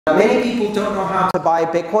Many people don't know how to buy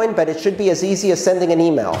Bitcoin, but it should be as easy as sending an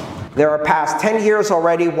email. There are past 10 years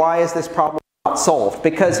already. Why is this problem not solved?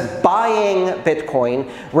 Because buying Bitcoin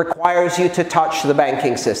requires you to touch the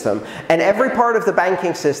banking system. And every part of the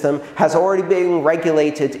banking system has already been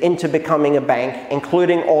regulated into becoming a bank,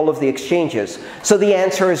 including all of the exchanges. So the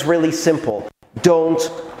answer is really simple. Don't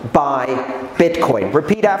buy Bitcoin.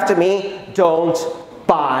 Repeat after me. Don't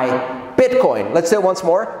buy Bitcoin. Let's do it once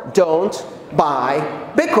more. Don't buy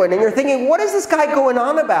Bitcoin. And you're thinking, what is this guy going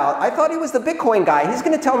on about? I thought he was the Bitcoin guy. He's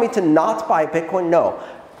going to tell me to not buy Bitcoin? No.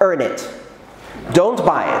 Earn it. Don't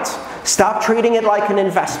buy it. Stop treating it like an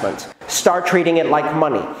investment. Start treating it like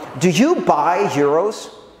money. Do you buy euros?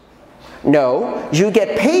 No. You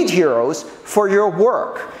get paid euros for your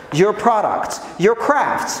work, your products, your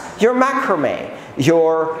crafts, your macrame,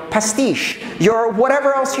 your pastiche, your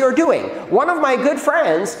whatever else you're doing. One of my good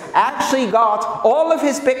friends actually got all of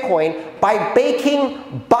his Bitcoin by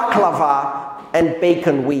baking baklava and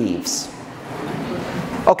bacon weaves.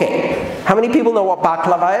 Okay, how many people know what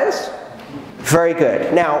baklava is? Very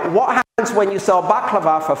good. Now, what happens when you sell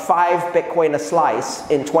baklava for 5 Bitcoin a slice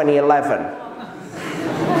in 2011?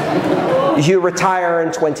 You retire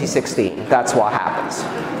in 2016. That's what happens.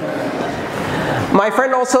 My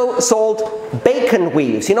friend also sold bacon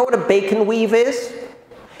weaves. You know what a bacon weave is?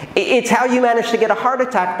 It's how you manage to get a heart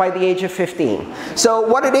attack by the age of 15. So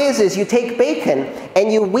what it is you take bacon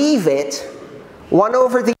and you weave it one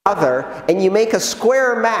over the other, and you make a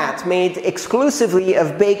square mat made exclusively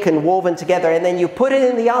of bacon woven together, and then you put it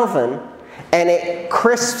in the oven, and it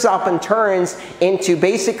crisps up and turns into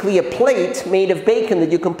basically a plate made of bacon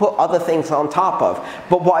that you can put other things on top of.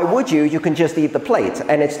 But why would you? You can just eat the plate,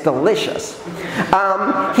 and it's delicious.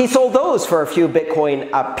 He sold those for a few Bitcoin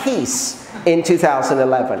a piece in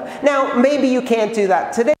 2011. Now, maybe you can't do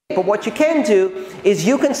that today, but what you can do is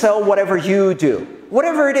you can sell whatever you do,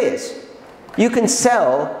 whatever it is. You can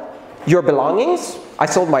sell your belongings. I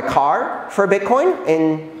sold my car for Bitcoin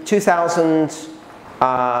in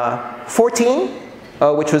 2014,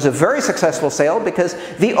 which was a very successful sale, because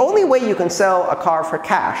the only way you can sell a car for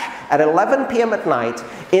cash at 11 p.m. at night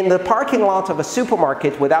in the parking lot of a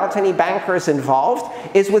supermarket without any bankers involved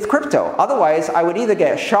is with crypto. Otherwise, I would either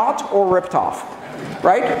get shot or ripped off,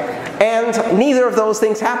 right? And neither of those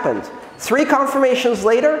things happened. 3 confirmations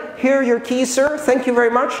later, here are your keys, sir. Thank you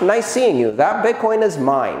very much. Nice seeing you. That Bitcoin is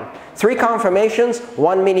mine. 3 confirmations,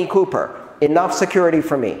 1 Mini Cooper. Enough security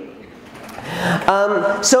for me.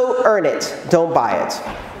 So earn it. Don't buy it.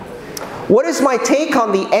 What is my take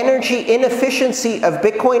on the energy inefficiency of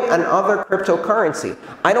Bitcoin and other cryptocurrency?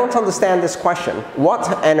 I don't understand this question. What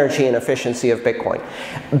energy inefficiency of Bitcoin?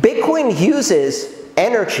 Bitcoin uses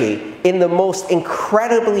energy in the most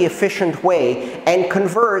incredibly efficient way and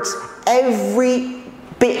converts every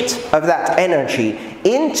bit of that energy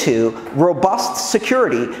into robust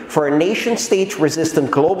security for a nation-state resistant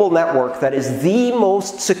global network that is the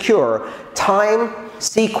most secure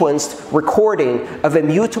time-sequenced recording of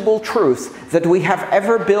immutable truth that we have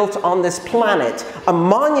ever built on this planet, a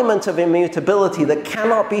monument of immutability that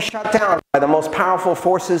cannot be shut down by the most powerful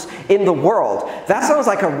forces in the world. That sounds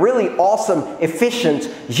like a really awesome, efficient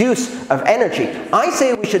use of energy. I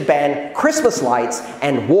say we should ban Christmas lights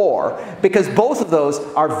and war, because both of those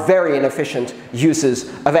are very inefficient uses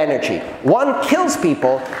of energy. One kills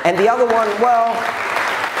people, and the other one, well,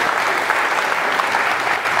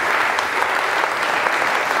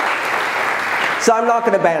 so I'm not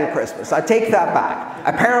going to ban Christmas. I take that back.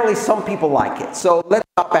 Apparently some people like it, so let's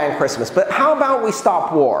not ban Christmas. But how about we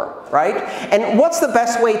stop war, right? And what's the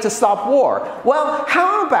best way to stop war? Well,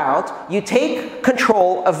 how about you take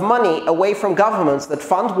control of money away from governments that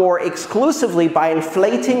fund war exclusively by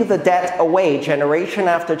inflating the debt away generation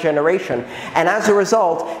after generation, and as a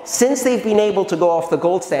result, since they've been able to go off the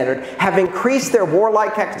gold standard, have increased their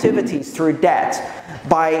warlike activities through debt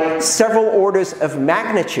by several orders of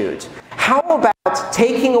magnitude. How about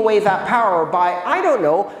taking away that power by, I don't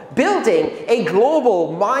know, building a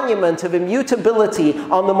global monument of immutability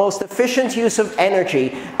on the most efficient use of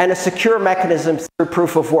energy and a secure mechanism through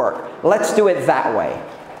proof of work? Let's do it that way.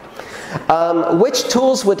 Which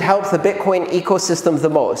tools would help the Bitcoin ecosystem the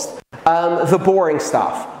most? The boring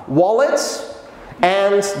stuff. Wallets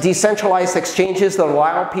and decentralized exchanges that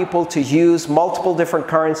allow people to use multiple different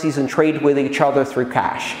currencies and trade with each other through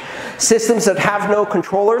cash. Systems that have no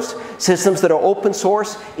controllers, systems that are open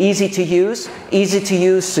source, easy to use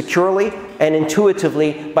securely and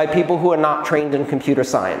intuitively by people who are not trained in computer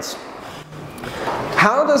science.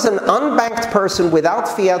 How does an unbanked person without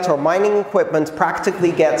fiat or mining equipment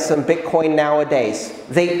practically get some Bitcoin nowadays?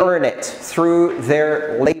 They earn it through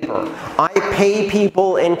their labor. I pay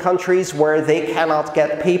people in countries where they cannot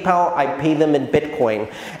get PayPal, I pay them in Bitcoin.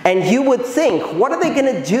 And you would think, what are they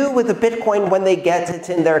going to do with the Bitcoin when they get it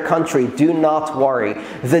in their country? Do not worry.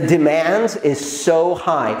 The demand is so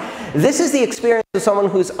high. This is the experience of someone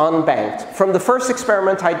who's unbanked. From the first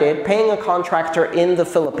experiment I did, paying a contractor in the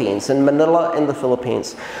Philippines, in Manila in the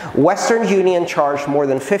Philippines, Western Union charged more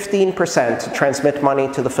than 15% to transmit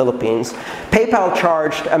money to the Philippines. PayPal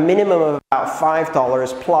charged a minimum of about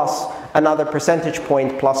 $5 plus another percentage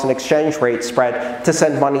point plus an exchange rate spread to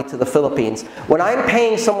send money to the Philippines. When I'm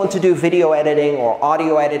paying someone to do video editing or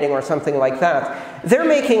audio editing or something like that, they're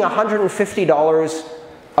making $150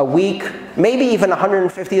 a week, maybe even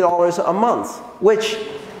 $150 a month, which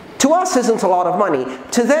to us isn't a lot of money.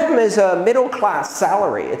 To them is a middle-class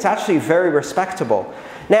salary. It's actually very respectable.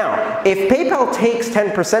 Now, if PayPal takes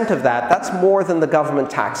 10% of that, that's more than the government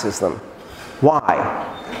taxes them. Why?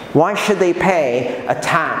 Why should they pay a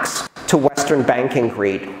tax to Western banking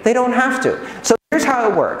greed? They don't have to. So here's how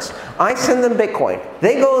it works. I send them Bitcoin.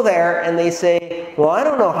 They go there and they say, well, I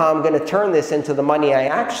don't know how I'm going to turn this into the money I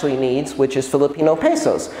actually need, which is Filipino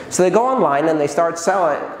pesos. So they go online and they start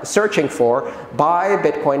searching for buy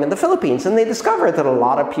Bitcoin in the Philippines. And they discover that a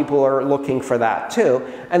lot of people are looking for that too.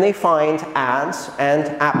 And they find ads and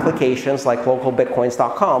applications like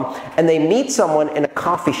localbitcoins.com. And they meet someone in a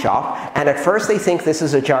coffee shop. And at first they think this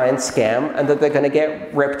is a giant scam and that they're going to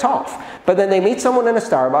get ripped off. But then they meet someone in a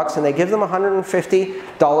Starbucks and they give them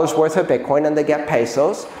 $150 worth of Bitcoin and they get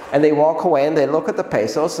pesos. And they walk away and they look at the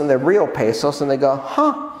pesos and they're real pesos and they go,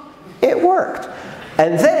 huh, it worked.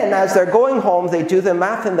 And then as they're going home, they do the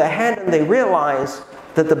math in their head and they realize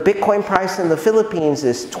that the Bitcoin price in the Philippines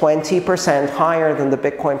is 20% higher than the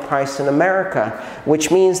Bitcoin price in America,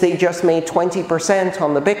 which means they just made 20%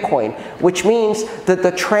 on the Bitcoin, which means that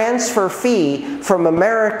the transfer fee from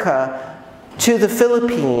America to the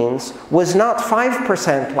Philippines was not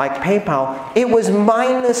 5% like PayPal, it was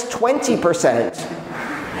minus 20%.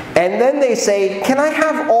 And then they say, can I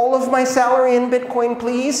have all of my salary in Bitcoin,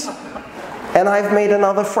 please? And I've made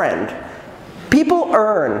another friend. People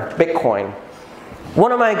earn Bitcoin.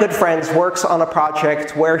 One of my good friends works on a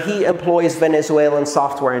project where he employs Venezuelan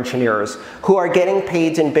software engineers who are getting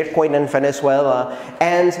paid in Bitcoin in Venezuela,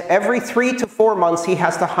 and every 3 to 4 months he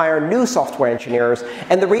has to hire new software engineers.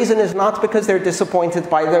 And the reason is not because they're disappointed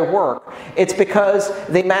by their work. It's because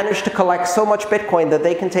they managed to collect so much Bitcoin that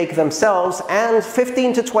they can take themselves and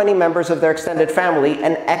 15 to 20 members of their extended family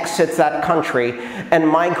and exit that country and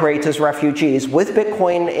migrate as refugees with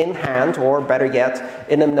Bitcoin in hand, or better yet,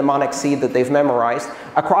 in a mnemonic seed that they've memorized,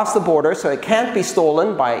 across the border so it can't be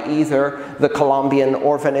stolen by either the Colombian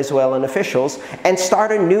or Venezuelan officials, and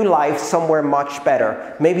start a new life somewhere much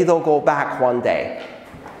better. Maybe they'll go back one day.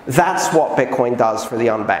 That's what Bitcoin does for the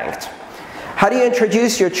unbanked. How do you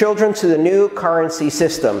introduce your children to the new currency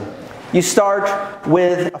system? You start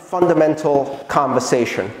with a fundamental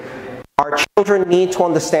conversation. Our children need to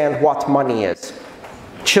understand what money is.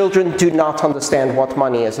 Children do not understand what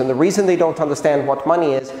money is. And the reason they don't understand what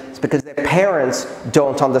money is because their parents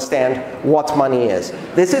don't understand what money is.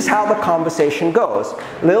 This is how the conversation goes.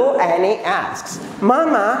 Little Annie asks,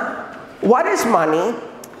 Mama, what is money?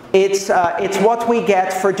 It's what we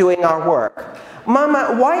get for doing our work.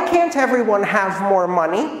 Mama, why can't everyone have more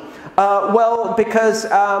money? Well, because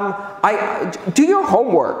do your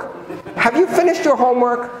homework. Have you finished your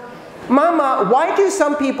homework? Mama, why do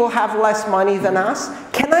some people have less money than us?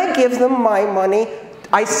 Can I give them my money?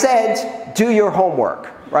 I said, do your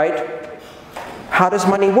homework, right? How does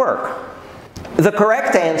money work? The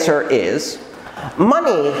correct answer is,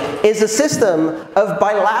 money is a system of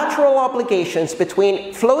bilateral obligations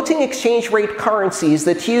between floating exchange rate currencies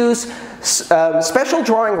that use special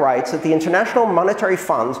drawing rights at the International Monetary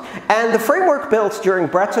Fund and the framework built during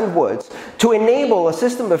Bretton Woods to enable a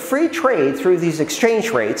system of free trade through these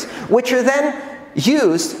exchange rates, which are then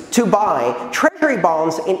used to buy treasury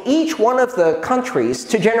bonds in each one of the countries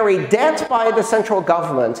to generate debt by the central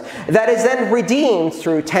government that is then redeemed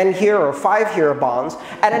through 10-year or 5-year bonds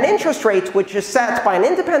at an interest rate which is set by an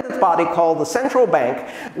independent body called the central bank,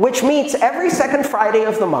 which meets every second Friday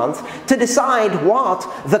of the month to decide what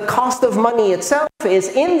the cost of money itself is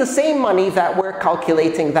in the same money that we're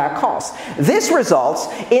calculating that cost. This results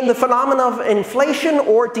in the phenomenon of inflation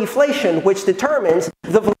or deflation, which determines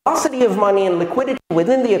the velocity of money and liquidity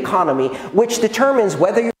within the economy, which determines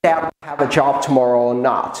whether you're down to have a job tomorrow or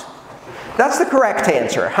not. That's the correct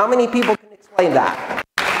answer. How many people can explain that?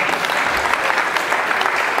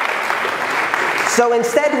 So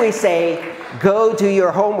instead we say, go do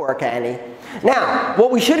your homework, Annie. Now,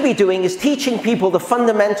 what we should be doing is teaching people the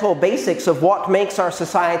fundamental basics of what makes our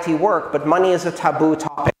society work, but money is a taboo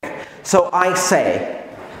topic. So I say,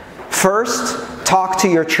 first, talk to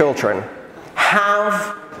your children.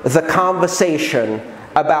 Have the conversation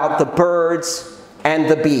about the birds and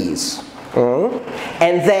the bees.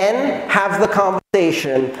 And then have the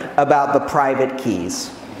conversation about the private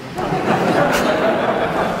keys.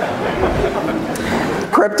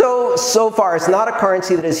 Crypto, so far, is not a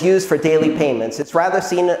currency that is used for daily payments. It's rather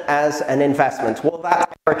seen as an investment. Will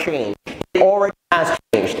that ever change? It already has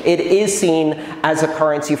changed. It is seen as a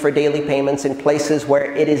currency for daily payments in places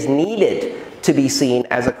where it is needed to be seen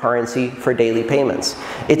as a currency for daily payments.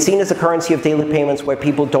 It's seen as a currency of daily payments where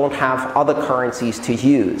people don't have other currencies to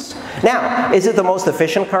use. Now, is it the most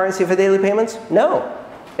efficient currency for daily payments? No.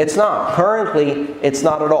 It's not. Currently, it's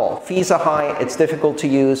not at all. Fees are high, it's difficult to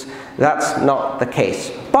use. That's not the case.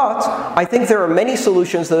 But I think there are many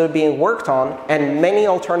solutions that are being worked on and many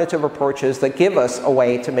alternative approaches that give us a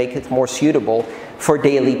way to make it more suitable for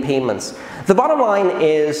daily payments. The bottom line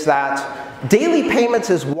is that daily payments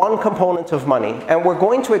is one component of money, and we're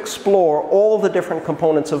going to explore all the different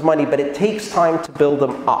components of money, but it takes time to build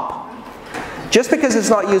them up. Just because it's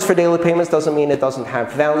not used for daily payments doesn't mean it doesn't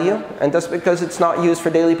have value, and just because it's not used for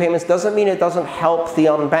daily payments doesn't mean it doesn't help the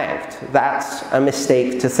unbanked. That's a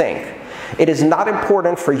mistake to think. It is not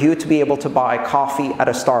important for you to be able to buy coffee at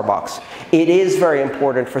a Starbucks. It is very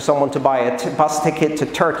important for someone to buy a bus ticket to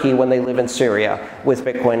Turkey when they live in Syria with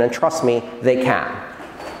Bitcoin, and trust me, they can.